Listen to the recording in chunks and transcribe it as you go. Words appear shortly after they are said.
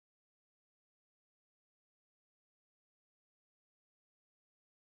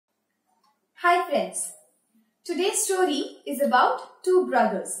Hi friends, today's story is about two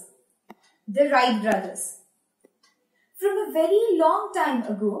brothers, the Wright brothers. From a very long time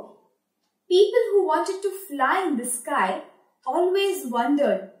ago, people who wanted to fly in the sky always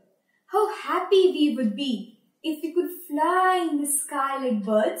wondered how happy we would be if we could fly in the sky like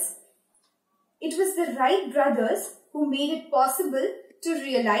birds. It was the Wright brothers who made it possible to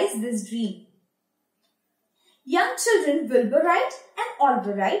realize this dream. Young children Wilbur Wright and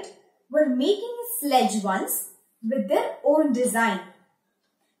Oliver Wright were making a sledge once with their own design.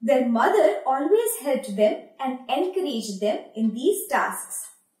 Their mother always helped them and encouraged them in these tasks.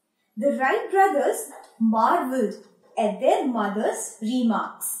 The Wright brothers marveled at their mother's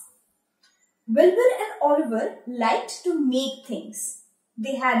remarks. Wilbur and Oliver liked to make things.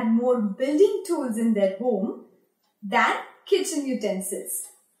 They had more building tools in their home than kitchen utensils.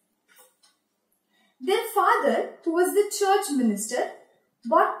 Their father, who was the church minister,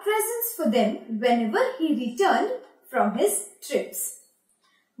 bought presents for them whenever he returned from his trips.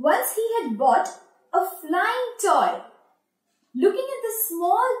 Once he had bought a flying toy. Looking at the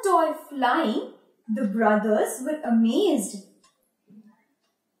small toy flying, the brothers were amazed.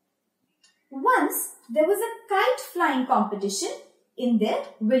 Once there was a kite flying competition in their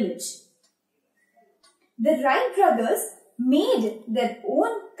village. The Wright brothers made their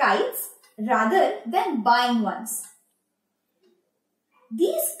own kites rather than buying ones.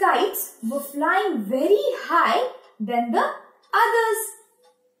 These kites were flying very high than the others.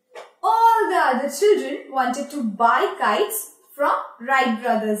 All the other children wanted to buy kites from Wright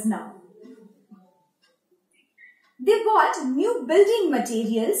brothers now. They bought new building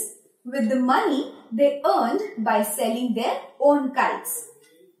materials with the money they earned by selling their own kites.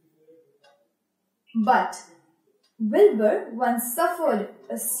 But Wilbur once suffered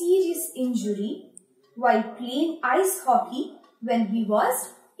a serious injury while playing ice hockey when he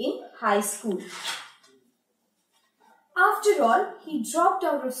was in high school. After all, he dropped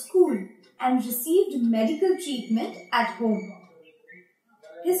out of school and received medical treatment at home.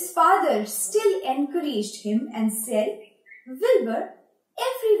 His father still encouraged him and said, "Wilbur,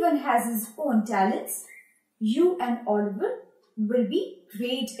 everyone has his own talents. You and Oliver will be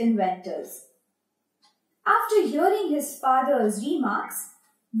great inventors." After hearing his father's remarks,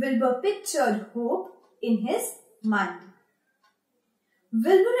 Wilbur pictured hope in his mind.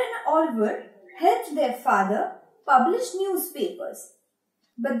 Wilbur and Oliver helped their father publish newspapers,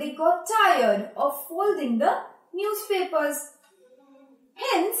 but they got tired of folding the newspapers.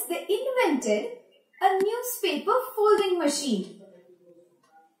 Hence, they invented a newspaper folding machine.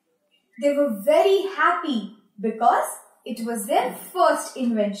 They were very happy because it was their first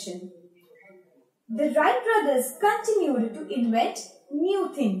invention. The Wright brothers continued to invent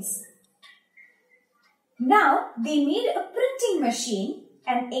new things. Now they made a printing machine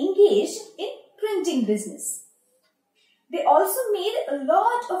and engaged in printing business. They also made a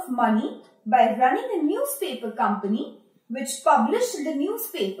lot of money by running a newspaper company which published the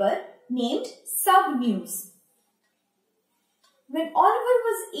newspaper named Sub-News. When Oliver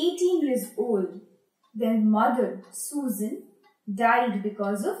was 18 years old, their mother, Susan, died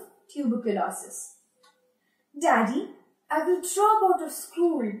because of tuberculosis. "Daddy, I will drop out of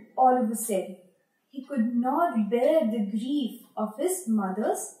school," Oliver said. He could not bear the grief of his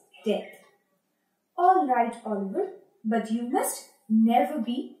mother's death. "All right, Oliver, but you must never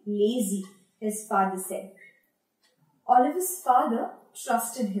be lazy," his father said. Oliver's father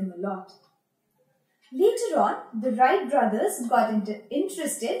trusted him a lot. Later on, the Wright brothers got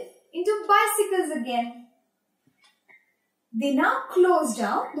interested into bicycles again. They now closed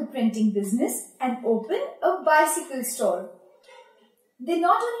down the printing business and opened a bicycle store. They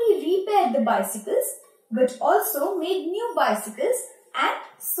not only repaired the bicycles, but also made new bicycles and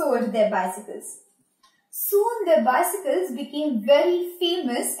sold their bicycles. Soon their bicycles became very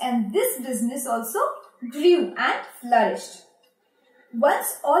famous and this business also grew and flourished.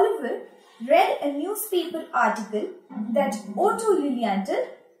 Once Oliver read a newspaper article that Otto Lilienthal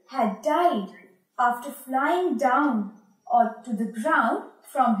had died after flying down or to the ground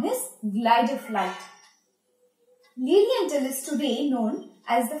from his glider flight. Lilienthal is today known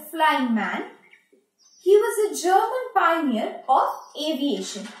as the Flying Man. He was a German pioneer of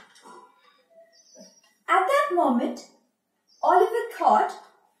aviation. At that moment, Oliver thought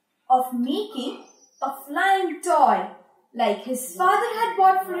of making a flying toy like his father had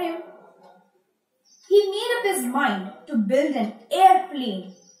bought for him. He made up his mind to build an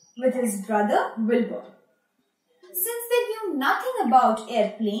airplane with his brother Wilbur. Since they knew nothing about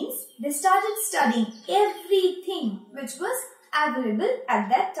airplanes, they started studying everything which was available at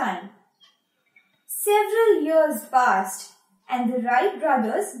that time. Several years passed and the Wright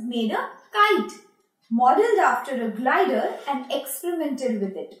brothers made a kite modeled after a glider and experimented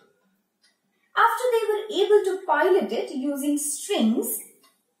with it. After they were able to pilot it using strings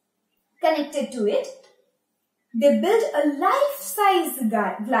connected to it, they built a life-size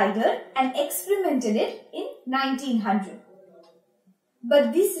glider and experimented it in 1900.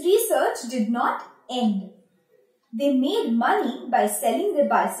 But this research did not end. They made money by selling their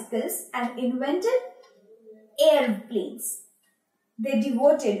bicycles and invented airplanes. They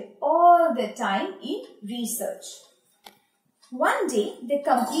devoted all their time in research. One day, they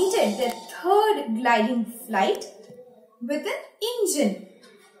completed their third gliding flight with an engine.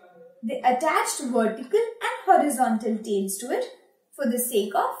 They attached vertical and horizontal tails to it for the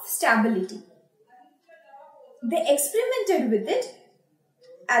sake of stability. They experimented with it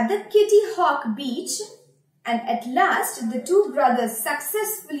at the Kitty Hawk beach, and at last the two brothers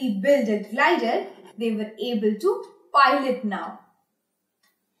successfully built a glider they were able to pilot now.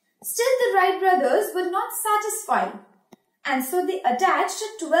 Still, the Wright brothers were not satisfied, and so they attached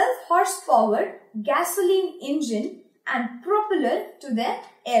a 12 horsepower gasoline engine and propeller to their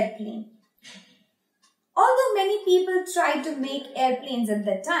airplane. Although many people tried to make airplanes at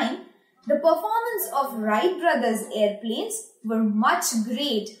that time, the performance of Wright brothers airplanes were much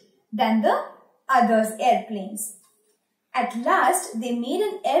great than the others' airplanes. At last, they made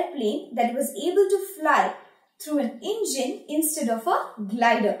an airplane that was able to fly through an engine instead of a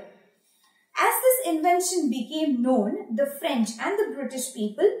glider. As this invention became known, the French and the British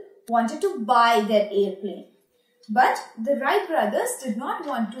people wanted to buy their airplane. But the Wright brothers did not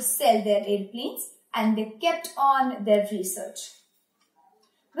want to sell their airplanes, and they kept on their research.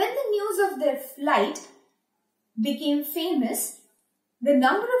 When the news of their flight became famous, the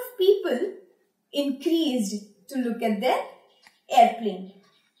number of people increased to look at their airplane.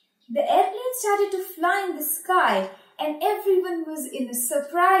 The airplane started to fly in the sky, and everyone was in a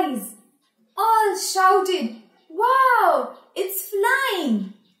surprise. All shouted, "Wow, it's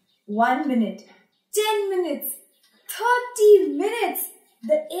flying!" 1 minute, 10 minutes, 30 minutes.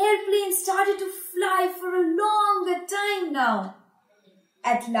 The airplane started to fly for a longer time now.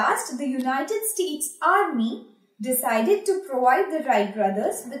 At last, the United States Army decided to provide the Wright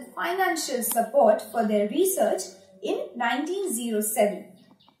brothers with financial support for their research in 1907.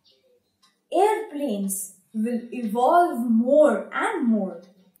 Airplanes will evolve more and more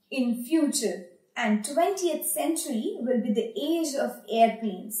in future, and 20th century will be the age of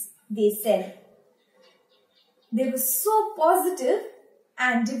airplanes, they said. They were so positive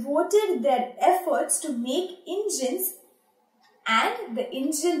and devoted their efforts to make engines and the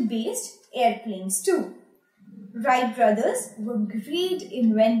engine-based airplanes too. Wright brothers were great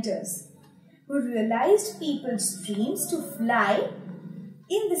inventors who realized people's dreams to fly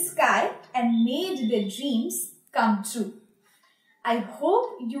in the sky and made their dreams come true. I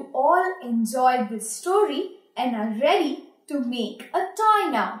hope you all enjoyed this story and are ready to make a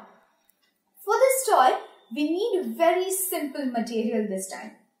toy now. For this toy, we need very simple material this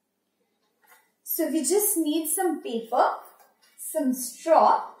time. So we just need some paper, some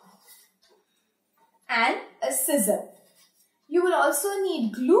straw and a scissor. You will also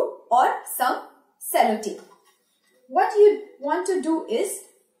need glue or some sellotape. What you want to do is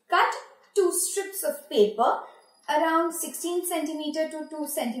cut 2 strips of paper around 16 cm to 2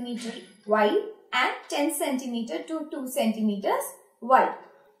 cm wide and 10 cm to 2 cm wide.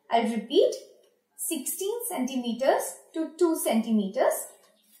 I'll repeat, 16 cm to 2 cm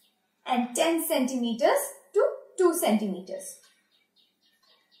and 10 cm to 2 cm.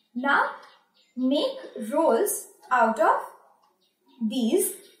 Now make rolls out of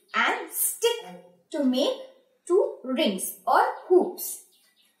these and stick to make 2 rings or hoops,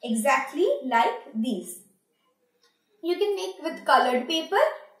 exactly like these. You can make with colored paper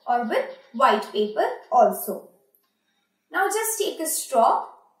or with white paper also. Now just take a straw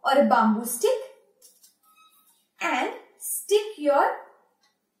or a bamboo stick and stick your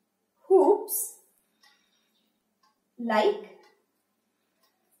hoops like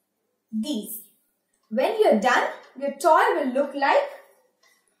these. When you're done, your toy will look like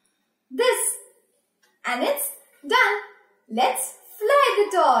this. And it's done. Let's fly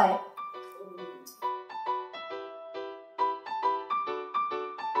the toy.